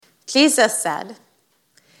Jesus said,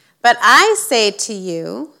 "But I say to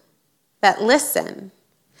you that listen,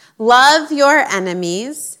 love your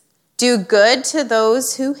enemies, do good to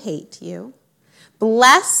those who hate you,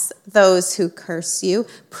 bless those who curse you,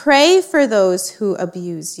 pray for those who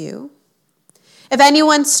abuse you. If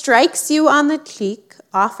anyone strikes you on the cheek,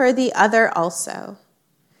 offer the other also.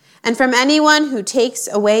 And from anyone who takes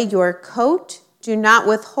away your coat, do not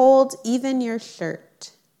withhold even your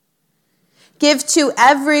shirt. Give to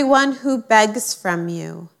everyone who begs from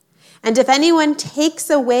you. And if anyone takes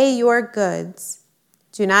away your goods,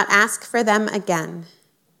 do not ask for them again.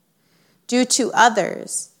 Do to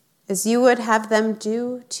others as you would have them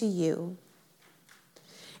do to you.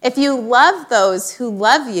 If you love those who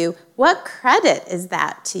love you, what credit is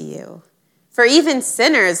that to you? For even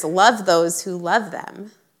sinners love those who love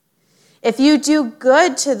them. If you do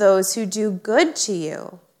good to those who do good to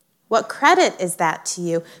you, what credit is that to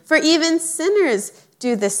you? For even sinners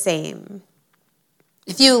do the same.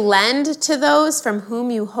 If you lend to those from whom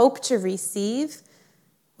you hope to receive,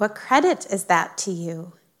 what credit is that to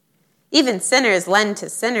you? Even sinners lend to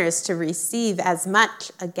sinners to receive as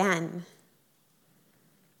much again.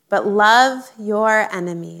 But love your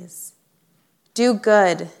enemies. Do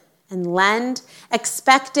good and lend,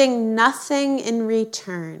 expecting nothing in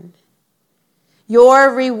return.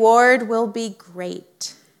 Your reward will be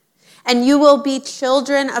great, and you will be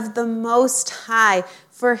children of the Most High,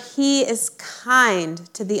 for he is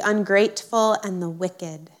kind to the ungrateful and the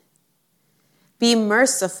wicked. Be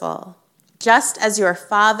merciful, just as your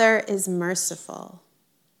Father is merciful.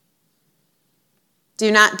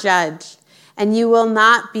 Do not judge, and you will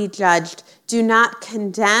not be judged. Do not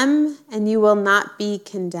condemn, and you will not be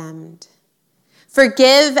condemned.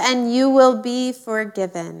 Forgive, and you will be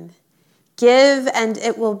forgiven. Give, and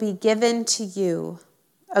it will be given to you.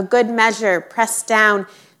 A good measure, pressed down,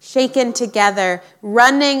 shaken together,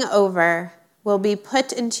 running over, will be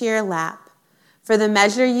put into your lap. For the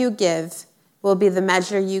measure you give will be the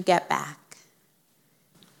measure you get back.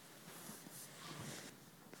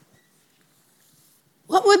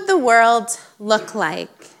 What would the world look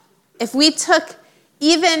like if we took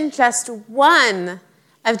even just one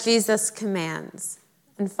of Jesus' commands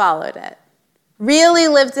and followed it? Really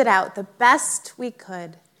lived it out the best we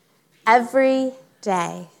could every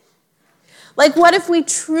day. Like, what if we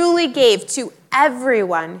truly gave to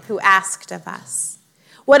everyone who asked of us?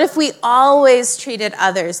 What if we always treated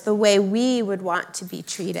others the way we would want to be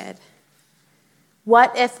treated?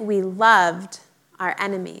 What if we loved our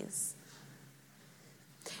enemies?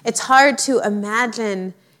 It's hard to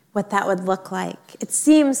imagine what that would look like. It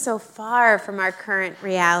seems so far from our current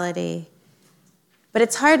reality. But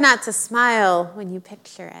it's hard not to smile when you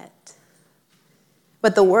picture it.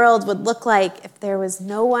 What the world would look like if there was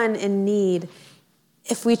no one in need,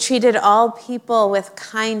 if we treated all people with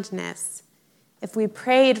kindness, if we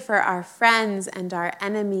prayed for our friends and our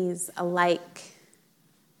enemies alike.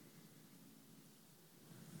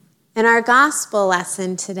 In our gospel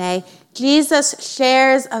lesson today, Jesus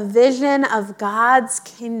shares a vision of God's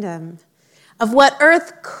kingdom, of what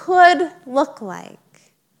earth could look like.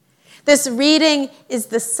 This reading is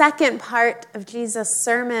the second part of Jesus'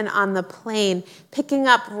 Sermon on the Plain, picking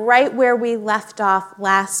up right where we left off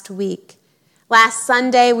last week. Last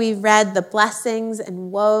Sunday, we read the blessings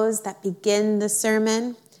and woes that begin the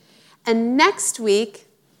sermon. And next week,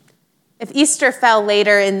 if Easter fell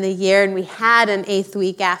later in the year and we had an 8th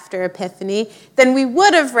week after Epiphany, then we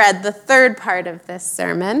would have read the third part of this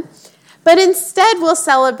sermon. But instead, we'll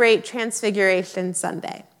celebrate Transfiguration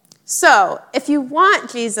Sunday. So, if you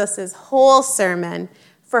want Jesus' whole sermon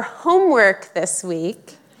for homework this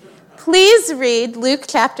week, please read Luke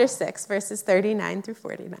chapter 6, verses 39 through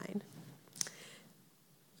 49.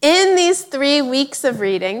 In these 3 weeks of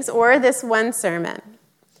readings, or this one sermon,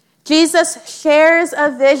 Jesus shares a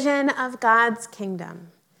vision of God's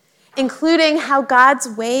kingdom, including how God's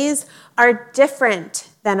ways are different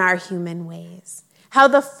than our human ways, how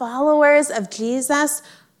the followers of Jesus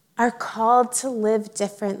are called to live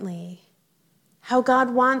differently, how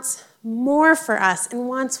God wants more for us and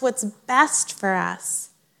wants what's best for us,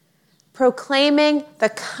 proclaiming the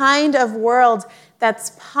kind of world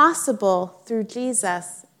that's possible through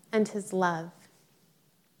Jesus and his love.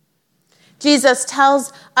 Jesus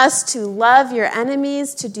tells us to love your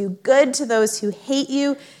enemies, to do good to those who hate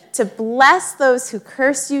you, to bless those who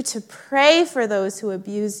curse you, to pray for those who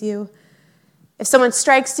abuse you. If someone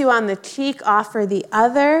strikes you on the cheek, offer the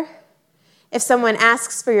other. If someone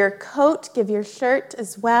asks for your coat, give your shirt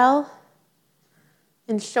as well.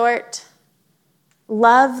 In short,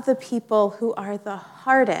 love the people who are the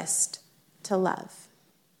hardest to love.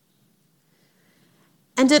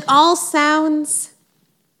 And it all sounds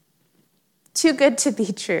too good to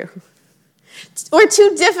be true, or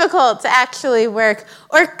too difficult to actually work,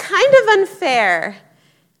 or kind of unfair.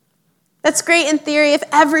 That's great in theory if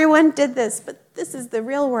everyone did this, but this is the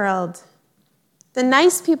real world. The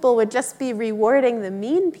nice people would just be rewarding the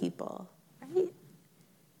mean people, right?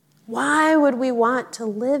 Why would we want to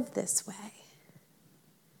live this way?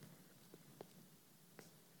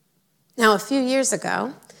 Now, a few years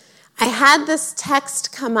ago, I had this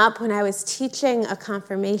text come up when I was teaching a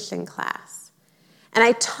confirmation class. And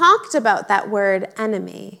I talked about that word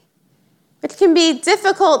enemy, which can be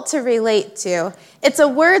difficult to relate to. It's a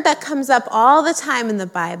word that comes up all the time in the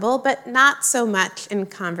Bible, but not so much in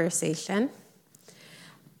conversation.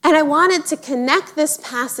 And I wanted to connect this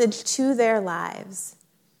passage to their lives.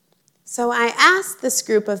 So I asked this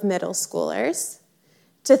group of middle schoolers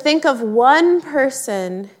to think of one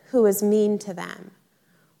person who was mean to them,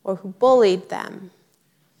 or who bullied them,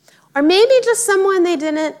 or maybe just someone they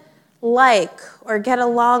didn't like or get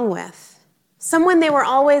along with, someone they were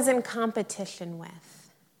always in competition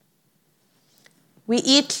with. We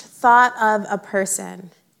each thought of a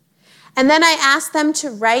person, and then I asked them to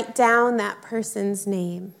write down that person's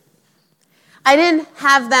name. I didn't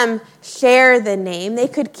have them share the name. They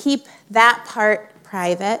could keep that part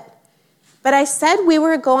private. But I said we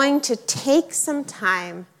were going to take some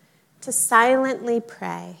time to silently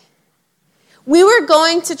pray. We were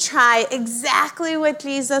going to try exactly what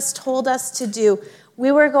Jesus told us to do.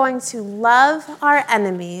 We were going to love our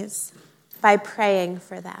enemies by praying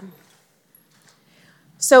for them.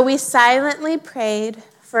 So we silently prayed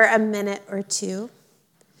for a minute or two.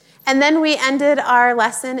 And then we ended our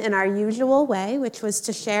lesson in our usual way, which was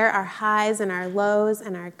to share our highs and our lows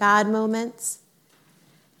and our God moments.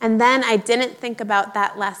 And then I didn't think about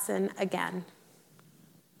that lesson again.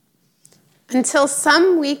 Until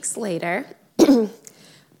some weeks later,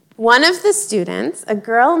 one of the students, a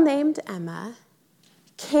girl named Emma,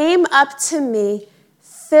 came up to me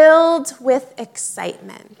filled with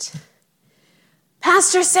excitement.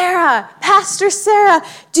 Pastor Sarah,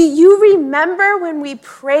 do you remember when we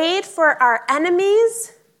prayed for our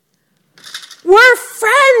enemies? We're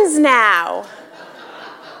friends now.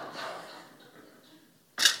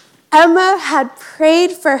 Emma had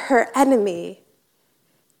prayed for her enemy,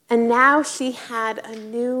 and now she had a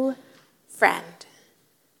new friend.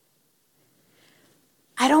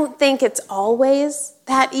 I don't think it's always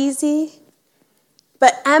that easy,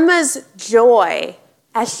 but Emma's joy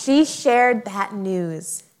as she shared that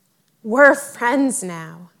news, we're friends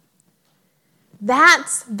now.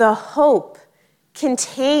 That's the hope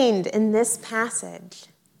contained in this passage.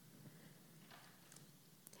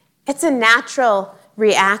 It's a natural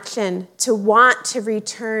reaction to want to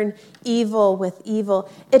return evil with evil.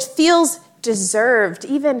 It feels deserved,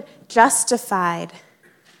 even justified.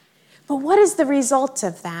 But what is the result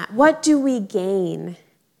of that? What do we gain?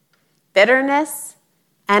 Bitterness,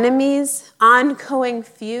 enemies, ongoing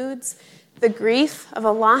feuds, the grief of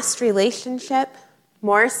a lost relationship,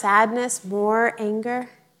 more sadness, more anger.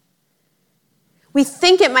 We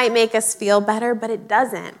think it might make us feel better, but it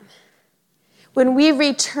doesn't. When we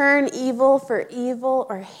return evil for evil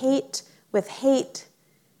or hate with hate,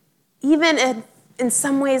 even in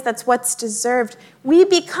some ways that's what's deserved, we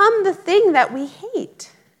become the thing that we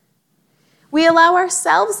hate. We allow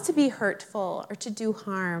ourselves to be hurtful or to do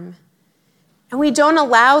harm. And we don't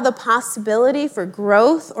allow the possibility for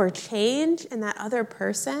growth or change in that other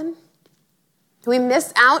person. We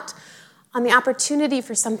miss out on the opportunity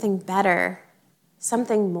for something better,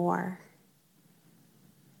 something more.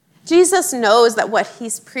 Jesus knows that what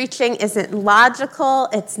he's preaching isn't logical,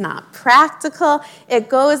 it's not practical, it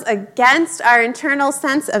goes against our internal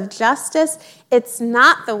sense of justice. It's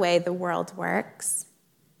not the way the world works,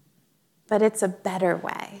 but it's a better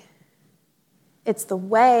way. It's the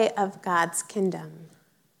way of God's kingdom.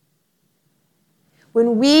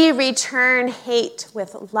 When we return hate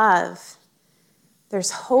with love,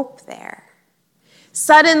 there's hope there.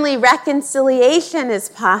 Suddenly, reconciliation is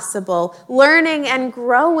possible. Learning and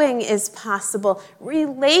growing is possible.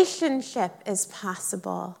 Relationship is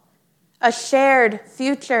possible. A shared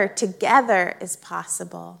future together is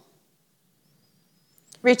possible.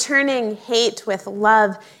 Returning hate with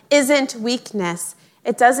love isn't weakness.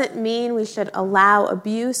 It doesn't mean we should allow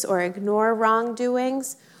abuse or ignore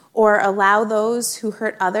wrongdoings or allow those who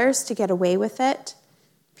hurt others to get away with it.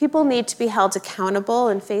 People need to be held accountable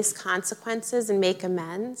and face consequences and make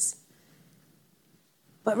amends.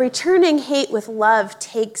 But returning hate with love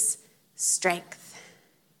takes strength.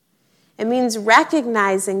 It means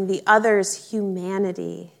recognizing the other's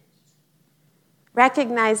humanity,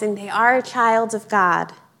 recognizing they are a child of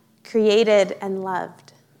God, created and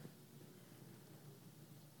loved.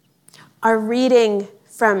 Our reading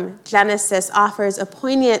from Genesis offers a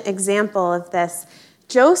poignant example of this.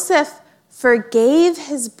 Joseph forgave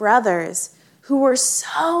his brothers who were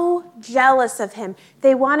so jealous of him.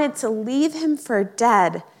 They wanted to leave him for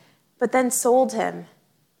dead, but then sold him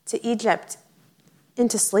to Egypt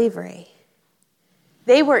into slavery.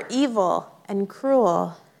 They were evil and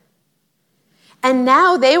cruel. And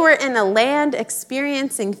now they were in a land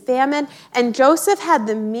experiencing famine, and Joseph had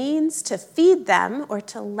the means to feed them or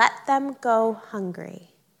to let them go hungry.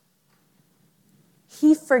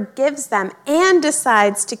 He forgives them and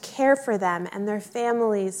decides to care for them and their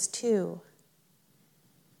families too.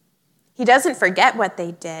 He doesn't forget what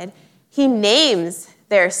they did. He names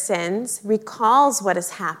their sins, recalls what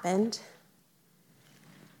has happened.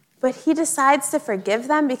 But he decides to forgive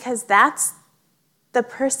them because that's the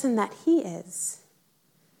person that he is.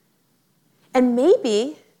 And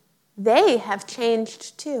maybe they have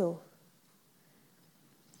changed too.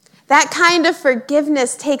 That kind of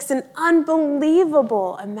forgiveness takes an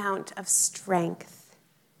unbelievable amount of strength.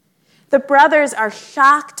 The brothers are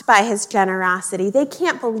shocked by his generosity. They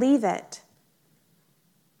can't believe it.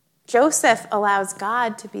 Joseph allows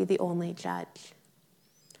God to be the only judge.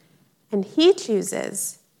 And he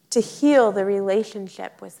chooses to heal the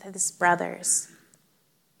relationship with his brothers.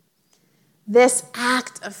 This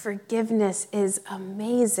act of forgiveness is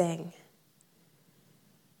amazing.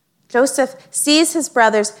 Joseph sees his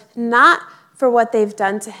brothers not for what they've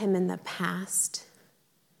done to him in the past,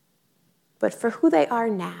 but for who they are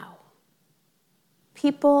now.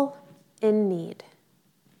 People in need.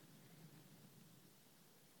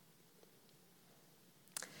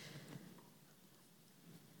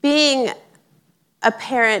 Being a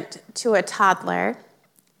parent to a toddler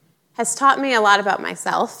has taught me a lot about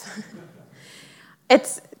myself.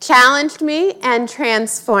 It's challenged me and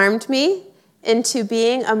transformed me into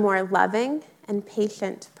being a more loving and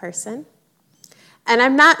patient person. And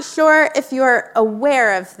I'm not sure if you're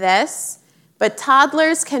aware of this, but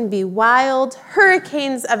toddlers can be wild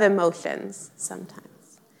hurricanes of emotions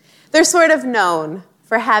sometimes. They're sort of known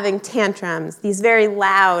for having tantrums, these very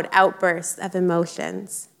loud outbursts of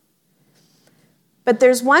emotions. But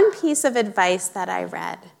there's one piece of advice that I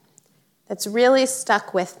read that's really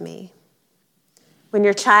stuck with me. When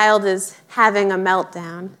your child is having a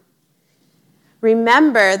meltdown,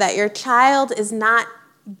 remember that your child is not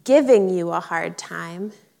giving you a hard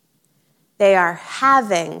time. They are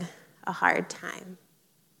having a hard time.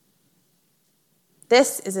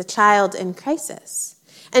 This is a child in crisis.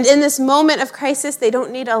 And in this moment of crisis, they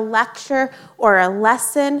don't need a lecture or a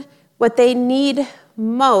lesson. What they need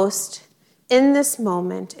most in this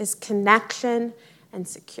moment is connection and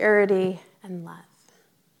security and love.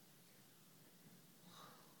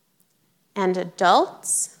 And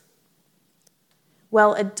adults?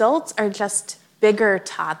 Well, adults are just bigger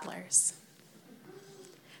toddlers.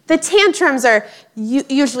 The tantrums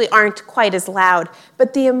usually aren't quite as loud,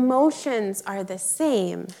 but the emotions are the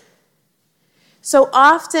same. So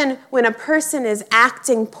often when a person is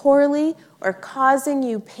acting poorly or causing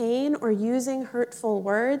you pain or using hurtful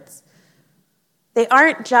words, they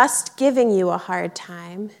aren't just giving you a hard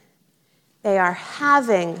time, they are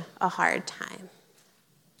having a hard time.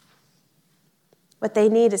 What they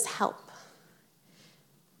need is help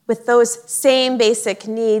with those same basic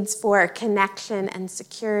needs for connection and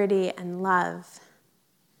security and love.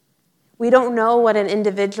 We don't know what an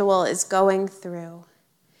individual is going through,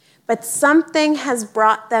 but something has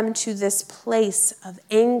brought them to this place of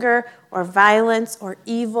anger or violence or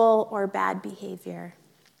evil or bad behavior.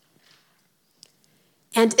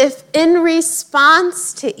 And if in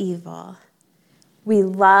response to evil, we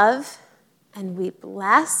love and we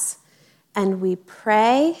bless and we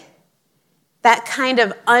pray, that kind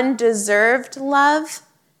of undeserved love,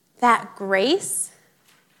 that grace,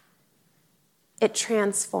 it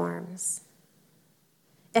transforms.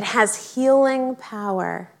 It has healing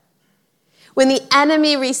power. When the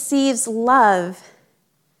enemy receives love,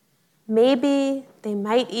 maybe they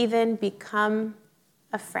might even become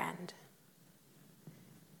a friend.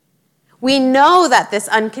 We know that this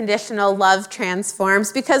unconditional love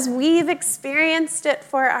transforms because we've experienced it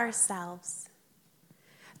for ourselves.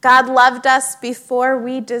 God loved us before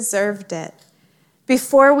we deserved it,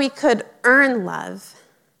 before we could earn love.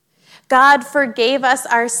 God forgave us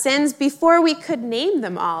our sins before we could name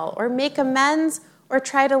them all or make amends or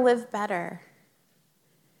try to live better.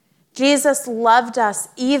 Jesus loved us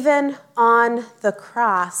even on the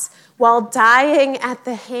cross while dying at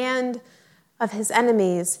the hand of his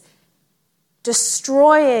enemies,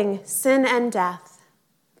 destroying sin and death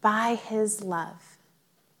by his love.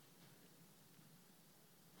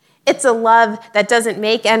 It's a love that doesn't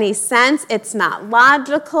make any sense. It's not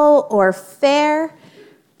logical or fair.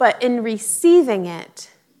 But in receiving it,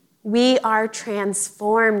 we are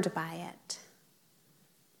transformed by it.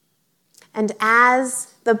 And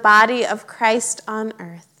as the body of Christ on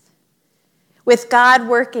earth, with God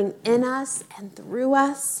working in us and through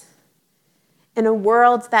us, in a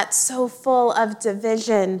world that's so full of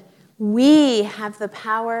division, we have the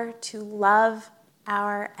power to love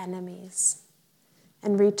our enemies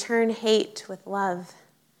and return hate with love,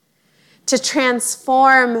 to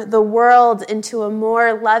transform the world into a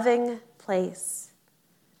more loving place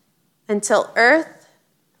until earth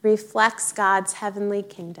reflects God's heavenly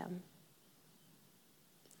kingdom.